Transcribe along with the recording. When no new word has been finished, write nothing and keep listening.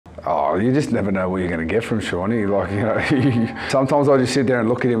Oh, you just never know what you're going to get from Shaun. Like, you know, sometimes I just sit there and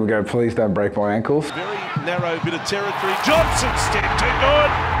look at him and go, please don't break my ankles. Very narrow bit of territory. Johnson step too good.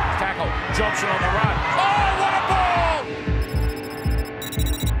 Tackle. Johnson on the run. Oh, what a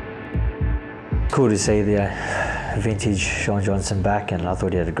ball! Cool to see the vintage Shaun Johnson back, and I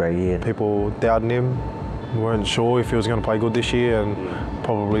thought he had a great year. People doubting him, weren't sure if he was going to play good this year, and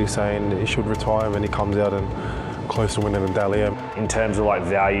probably saying he should retire when he comes out and close to winning a Dally M. In terms of like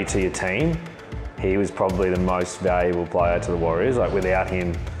value to your team, he was probably the most valuable player to the Warriors. Like without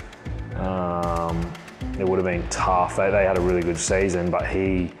him, it would have been tough. They had a really good season, but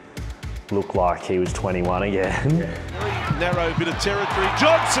he looked like he was 21 again. Very narrow bit of territory.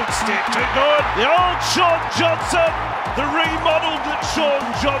 Johnson step too good. The old Shaun Johnson, the remodelled Shaun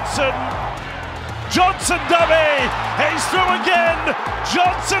Johnson. Johnson dummy, he's through again.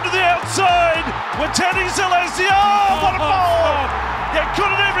 Johnson to the outside. Wateni Zalesny, oh, what a ball! You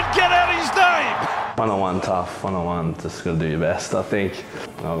couldn't even get out his name. One-on-one tough, one-on-one, just got to do your best, I think.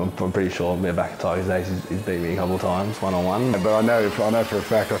 I'm pretty sure back at Tigers days, he's beat me a couple of times, one-on-one. But I know for a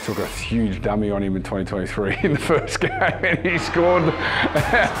fact I took a huge dummy on him in 2023 in the first game, and he scored.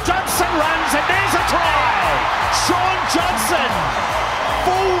 Johnson runs and there's a try! Shaun Johnson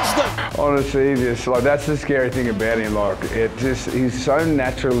fools them! Honestly, just like that's the scary thing about him. Like he's so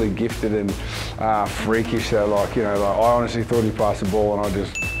naturally gifted and freakish. So like I honestly thought he passed the ball, and I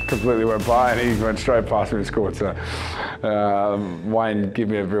just completely went by, and he went straight past me and scored. So Wayne gave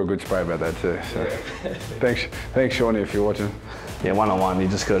me a real good spray about that too. So thanks, Shaun, if you're watching. Yeah, one-on-one, you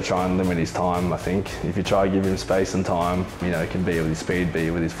just got to try and limit his time. I think if you try to give him space and time, it can be with his speed, be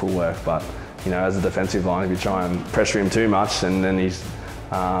with his footwork, but as a defensive line, if you try and pressure him too much, and then he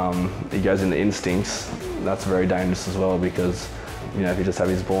goes into instincts, that's very dangerous as well, because if you just have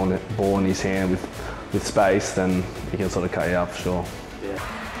his ball in his hand with space, then he can sort of cut you up for sure.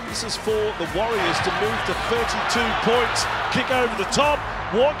 Yeah. This is for the Warriors to move to 32 points. Kick over the top.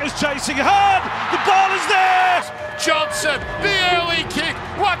 Walker's chasing hard. The ball is there. Johnson, the early kick.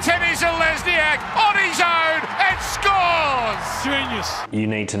 Wateni Zalesny on his own and scores. Genius. You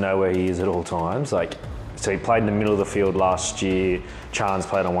need to know where he is at all times. So he played in the middle of the field last year. Chance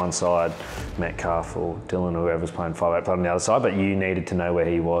played on one side, Metcalf or Dylan or whoever's playing 5'8" played on the other side, but you needed to know where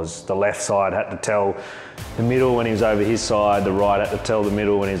he was. The left side had to tell the middle when he was over his side, the right had to tell the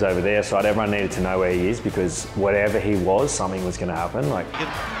middle when he was over their side. Everyone needed to know where he is, because whatever he was, something was going to happen. Left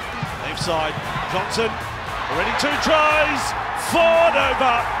side, Johnson, already 2 tries, Ford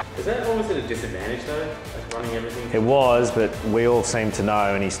over. Is that almost at a disadvantage though, like running everything? It was, but we all seem to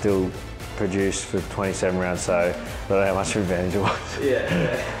know, and he still produced for 27 rounds, so I don't know how much of an advantage it was.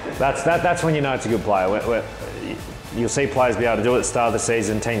 Yeah. That's when you know it's a good player. You'll see players be able to do it at the start of the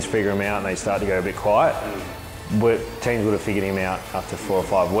season, teams figure him out and they start to go a bit quiet. Teams would have figured him out after 4 or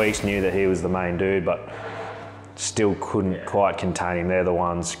 5 weeks, knew that he was the main dude, but still couldn't quite contain him. They're the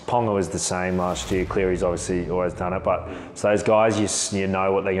ones. Ponga was the same last year. Cleary's obviously always done it, but so those guys, you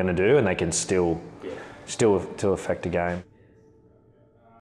know what they're going to do, and they can still affect a game.